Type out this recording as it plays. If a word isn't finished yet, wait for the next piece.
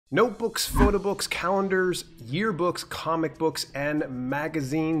Notebooks, photo books, calendars, yearbooks, comic books, and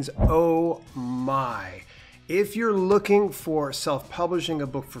magazines. Oh my. If you're looking for self-publishing a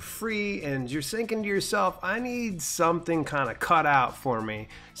book for free and you're thinking to yourself, I need something kind of cut out for me,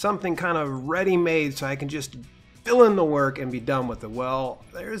 something kind of ready-made so I can just fill in the work and be done with it. Well,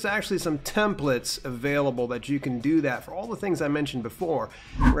 there's actually some templates available that you can do that for all the things I mentioned before.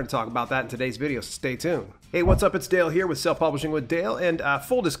 We're going to talk about that in today's video, so stay tuned. Hey, what's up? It's Dale here with Self-Publishing with Dale, and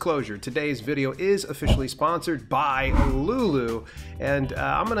full disclosure, today's video is officially sponsored by Lulu, and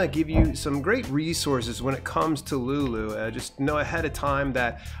I'm going to give you some great resources when it comes to Lulu. Just know ahead of time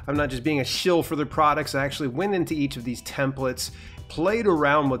that I'm not just being a shill for their products. I actually went into each of these templates, played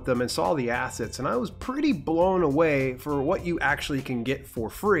around with them, and saw the assets, and I was pretty blown away for what you actually can get for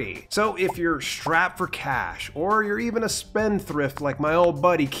free. So if you're strapped for cash, or you're even a spendthrift like my old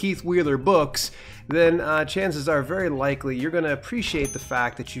buddy Keith Wheeler Books, then chances are very likely you're going to appreciate the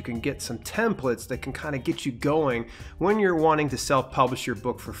fact that you can get some templates that can kind of get you going when you're wanting to self-publish your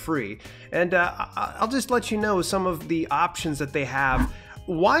book for free. And I'll just let you know some of the options that they have.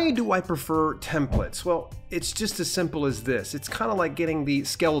 Why do I prefer templates? Well, it's just as simple as this. It's kind of like getting the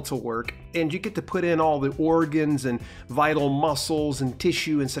skeletal work, and you get to put in all the organs and vital muscles and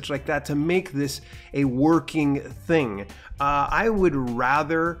tissue and such like that to make this a working thing. I would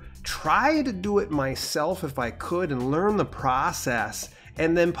rather try to do it myself if I could and learn the process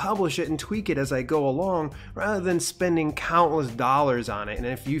and then publish it and tweak it as I go along, rather than spending countless dollars on it. And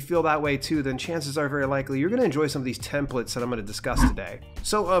if you feel that way too, then chances are very likely you're going to enjoy some of these templates that I'm going to discuss today.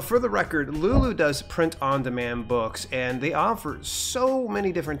 So for the record, Lulu does print-on-demand books, and they offer so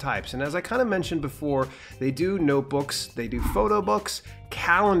many different types. And as I kind of mentioned before, they do notebooks, they do photo books,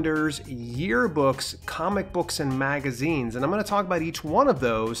 calendars, yearbooks, comic books, and magazines. And I'm going to talk about each one of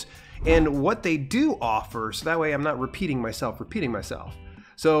those and what they do offer, so that way I'm not repeating myself.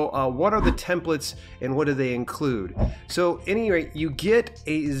 So what are the templates and what do they include? So at any rate, you get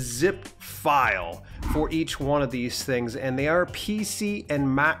a zip file for each one of these things, and they are PC and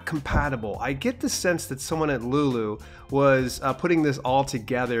Mac compatible. I get the sense that someone at Lulu was putting this all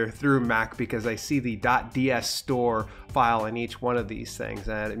together through Mac, because I see the .ds store file in each one of these things,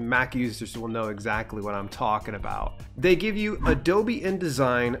 and Mac users will know exactly what I'm talking about. They give you Adobe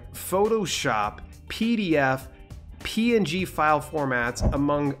InDesign, Photoshop, PDF, PNG file formats,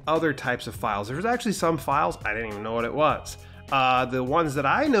 among other types of files. There's actually some files I didn't even know what it was. The ones that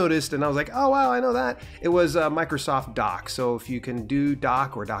I noticed and I was like, oh wow, I know that, it was Microsoft Docs. So if you can do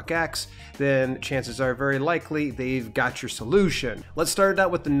Doc or DocX, then chances are very likely they've got your solution. Let's start out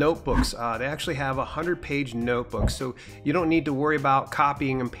with the notebooks. They actually have 100-page notebooks, so you don't need to worry about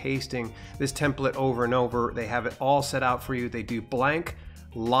copying and pasting this template over and over. They have it all set out for you. They do blank,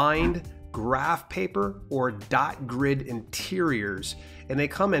 lined, graph paper, or dot grid interiors, and they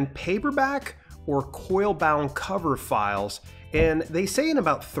come in paperback or coil bound cover files, and they say in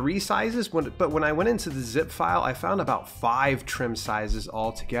about 3 sizes, but when I went into the zip file, I found about 5 trim sizes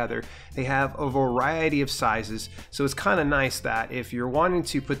altogether. They have a variety of sizes, so it's kind of nice that if you're wanting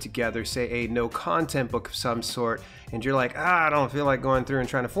to put together, say, a no content book of some sort, and you're like, I don't feel like going through and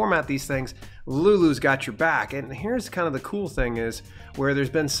trying to format these things, Lulu's got your back. And here's kind of the cool thing is, where there's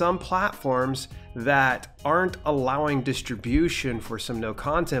been some platforms that aren't allowing distribution for some no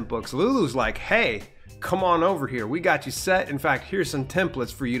content books, Lulu's like, hey, come on over here, we got you set. In fact, here's some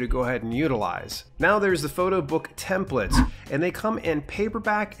templates for you to go ahead and utilize. Now there's the photo book templates, and they come in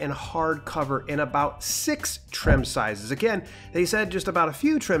paperback and hardcover in about 6 trim sizes. Again, they said just about a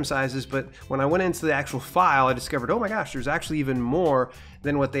few trim sizes, but when I went into the actual file, I discovered, oh my gosh, there's actually even more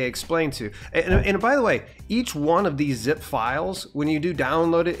than what they explained to. And by the way, each one of these zip files, when you do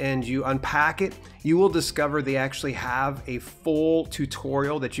download it and you unpack it, you will discover they actually have a full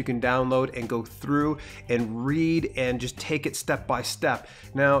tutorial that you can download and go through and read and just take it step by step.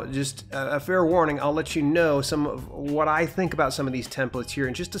 Now, just a fair warning, I'll let you know some of what I think about some of these templates here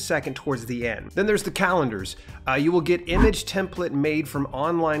in just a second towards the end. Then there's the calendars. You will get image template made from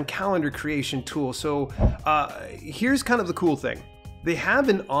online calendar creation tool. So here's kind of the cool thing. They have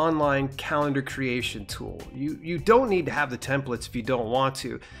an online calendar creation tool. You don't need to have the templates if you don't want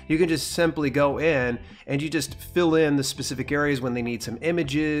to. You can just simply go in and you just fill in the specific areas when they need some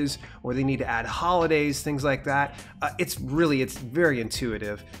images or they need to add holidays, things like that. It's very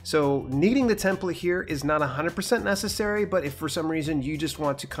intuitive. So needing the template here is not 100% necessary, but if for some reason you just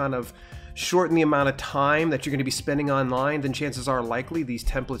want to kind of shorten the amount of time that you're going to be spending online, then chances are likely these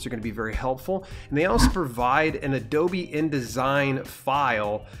templates are going to be very helpful. And they also provide an Adobe InDesign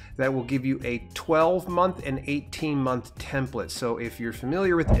file that will give you a 12-month and 18-month template. So if you're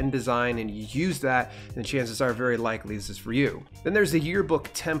familiar with InDesign and you use that, then chances are very likely this is for you. Then there's the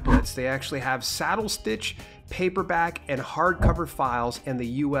yearbook templates. They actually have saddle stitch, paperback, and hardcover files and the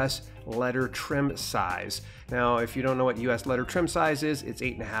US letter trim size. Now, if you don't know what US letter trim size is, it's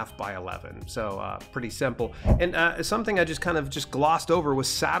 8.5 by 11. So pretty simple. And something I just kind of glossed over was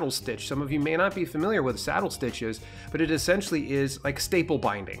saddle stitch. Some of you may not be familiar with saddle stitch is, but it essentially is like staple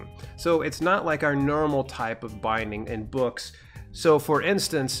binding. So it's not like our normal type of binding in books. So for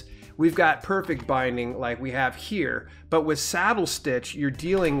instance, we've got perfect binding like we have here, but with saddle stitch, you're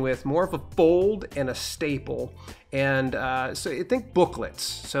dealing with more of a fold and a staple. And so I think booklets,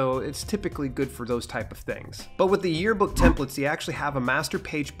 so it's typically good for those type of things. But with the yearbook templates, they actually have a master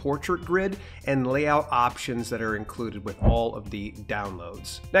page portrait grid and layout options that are included with all of the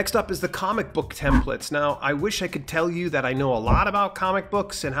downloads. Next up is the comic book templates. Now, I wish I could tell you that I know a lot about comic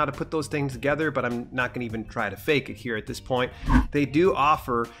books and how to put those things together, but I'm not gonna even try to fake it here at this point. They do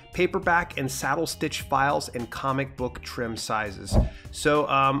offer paperback and saddle stitch files and comic book trim sizes. So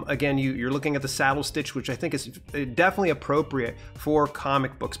again, you're looking at the saddle stitch, which I think is definitely appropriate for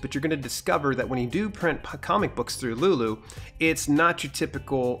comic books, but you're going to discover that when you do print comic books through Lulu, it's not your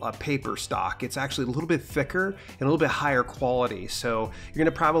typical paper stock. It's actually a little bit thicker and a little bit higher quality. So you're going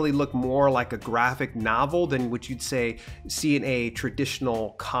to probably look more like a graphic novel than what you'd see in a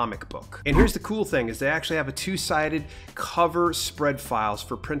traditional comic book. And here's the cool thing is they actually have a two-sided cover spread files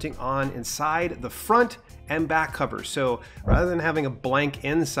for printing on inside the front and back covers. So rather than having a blank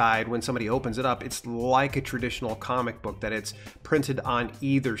inside when somebody opens it up, it's like a traditional comic book that it's printed on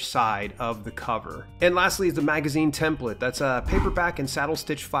either side of the cover. And lastly is the magazine template. That's a paperback and saddle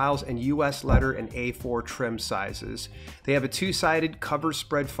stitch files and US letter and A4 trim sizes. They have a two-sided cover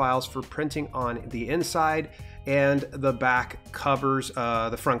spread files for printing on the inside and the back covers,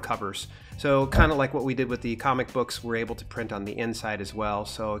 the front covers. So kind of like what we did with the comic books, we're able to print on the inside as well.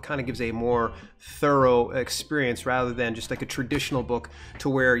 So it kind of gives a more thorough experience rather than just like a traditional book to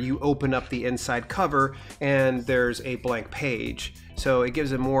where you open up the inside cover and there's a blank page. So it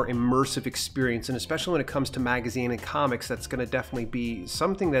gives a more immersive experience, and especially when it comes to magazine and comics, that's going to definitely be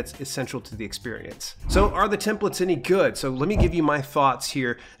something that's essential to the experience. So are the templates any good? So let me give you my thoughts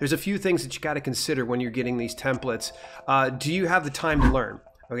here. There's a few things that you got to consider when you're getting these templates. Do you have the time to learn?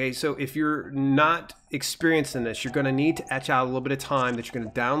 Okay, so if you're not experienced in this, you're going to need to etch out a little bit of time that you're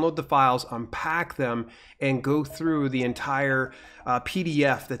going to download the files, unpack them, and go through the entire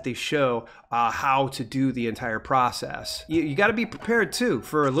PDF that they show how to do the entire process. You got to be prepared too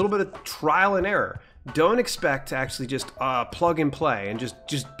for a little bit of trial and error. Don't expect to actually just plug and play and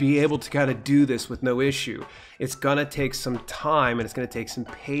just be able to kind of do this with no issue. It's gonna take some time and it's gonna take some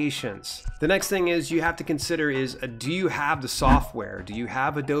patience. The next thing is you have to consider is, do you have the software? Do you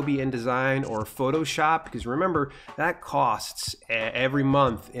have Adobe InDesign or Photoshop? Because remember, that costs every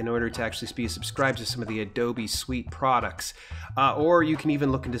month in order to actually be subscribed to some of the Adobe suite products. Or you can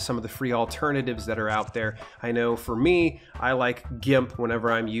even look into some of the free alternatives that are out there. I know for me, I like GIMP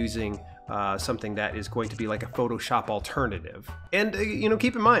whenever I'm using something that is going to be like a Photoshop alternative. And you know,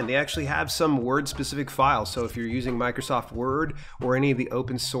 keep in mind, they actually have some Word specific files. So if you're using Microsoft Word or any of the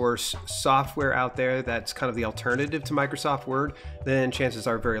open source software out there that's kind of the alternative to Microsoft Word, then chances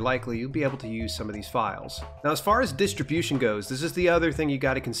are very likely you'll be able to use some of these files. Now, as far as distribution goes, this is the other thing you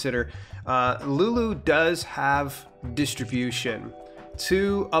got to consider. Lulu does have distribution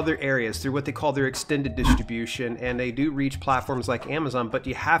to other areas through what they call their extended distribution, and they do reach platforms like Amazon, but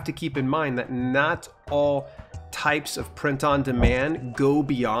you have to keep in mind that not all types of print on demand go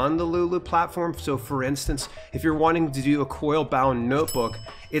beyond the Lulu platform. So for instance, if you're wanting to do a coil bound notebook,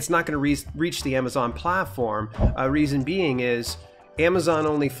 it's not going to reach the Amazon platform. Reason being is Amazon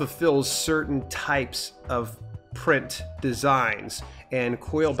only fulfills certain types of print designs, and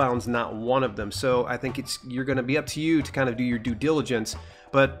coil bound's not one of them. So I think you're going to be up to you to kind of do your due diligence.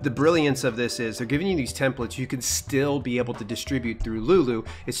 But the brilliance of this is they're giving you these templates you can still be able to distribute through Lulu.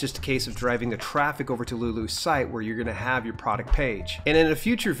 It's just a case of driving the traffic over to Lulu's site where you're going to have your product page. And in a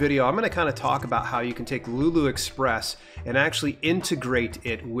future video, I'm going to kind of talk about how you can take Lulu Express and actually integrate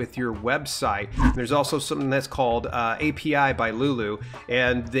it with your website. There's also something that's called API by Lulu,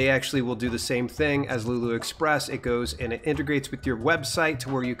 and they actually will do the same thing as Lulu Express. It goes and it integrates with your website to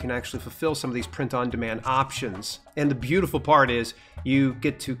where you can actually fulfill some of these print-on-demand options. And the beautiful part is you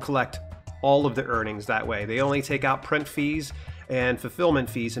get to collect all of the earnings that way. They only take out print fees, and fulfillment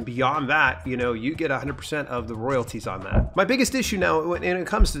fees, and beyond that, you know, you get 100% of the royalties on that. My biggest issue now when it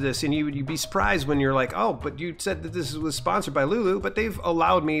comes to this, and you'd be surprised when you're like, oh, but you said that this was sponsored by Lulu, but they've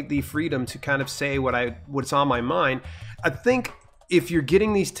allowed me the freedom to kind of say what's on my mind. I think if you're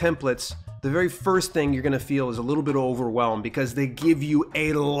getting these templates, the very first thing you're gonna feel is a little bit overwhelmed because they give you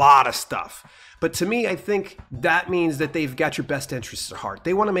a lot of stuff. But to me, I think that means that they've got your best interests at heart.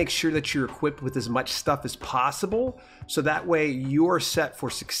 They wanna make sure that you're equipped with as much stuff as possible, so that way you're set for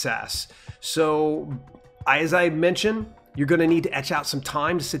success. So, as I mentioned, you're gonna need to etch out some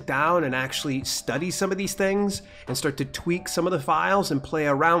time to sit down and actually study some of these things and start to tweak some of the files and play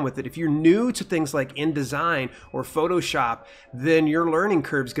around with it. If you're new to things like InDesign or Photoshop, then your learning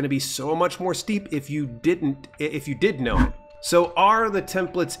curve is gonna be so much more steep if you did know it. So are the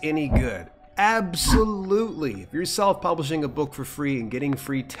templates any good? Absolutely. If you're self-publishing a book for free and getting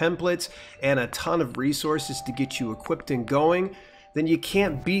free templates and a ton of resources to get you equipped and going, then you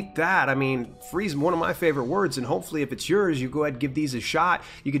can't beat that. I mean, free is one of my favorite words, and hopefully if it's yours, you go ahead and give these a shot.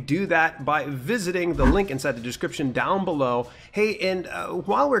 You could do that by visiting the link inside the description down below. Hey, and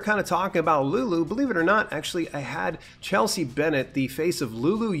while we're kind of talking about Lulu, believe it or not, actually, I had Chelsea Bennett, the face of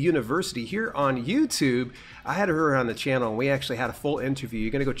Lulu University, here on YouTube. I had her on the channel, and we actually had a full interview.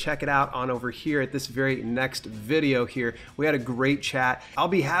 You're gonna go check it out on over here at this very next video here. We had a great chat. I'll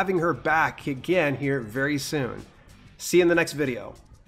be having her back again here very soon. See you in the next video.